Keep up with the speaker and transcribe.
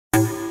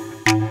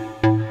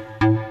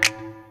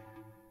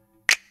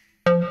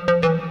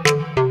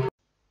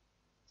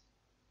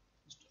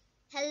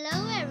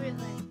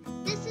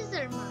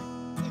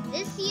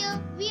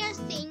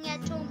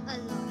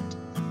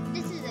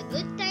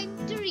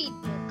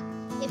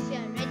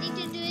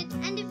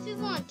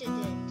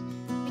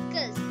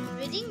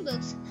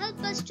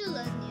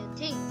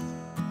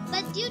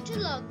Due to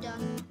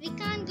lockdown, we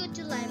can't go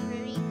to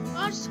library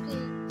or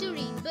school to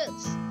read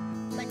books.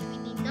 But we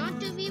need not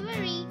to be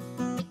worried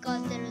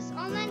because there is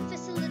online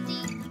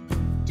facility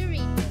to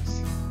read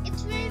books.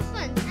 It's very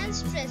fun and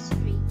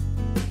stress-free.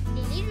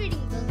 Daily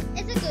reading book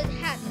is a good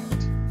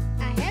habit.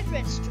 I have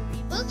read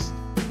storybooks,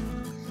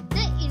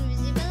 The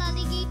Invisible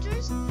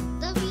Alligators,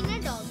 The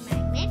Wiener Dog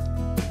Magnet,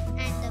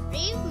 and The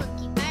Brave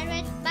Monkey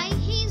Pirate by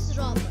Hayes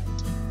Robert.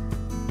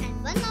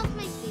 And one of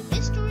my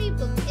favorite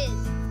storybook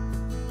is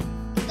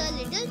The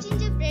Little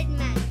Gingerbread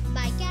Man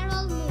by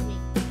Carol Murray.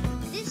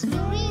 This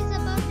story is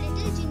about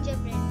little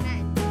gingerbread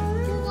man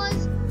who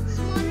was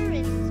smaller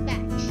in his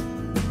batch.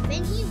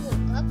 When he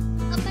woke up,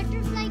 a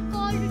butterfly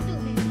called to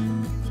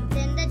him.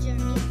 Then the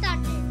journey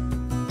started.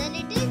 The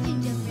little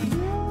gingerbread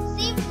man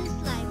saved his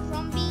life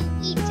from being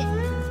eaten.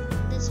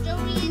 The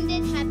story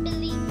ended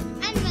happily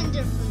and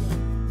wonderfully.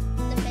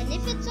 The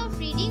benefits of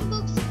reading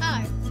books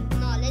are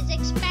knowledge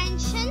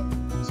expansion,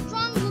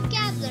 strong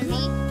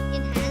vocabulary,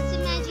 enhanced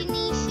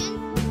imagination,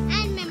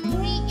 and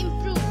memory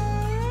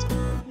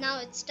improvement. Now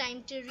it's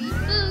time to read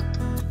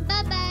book.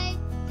 Bye bye.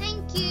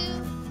 Thank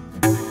you.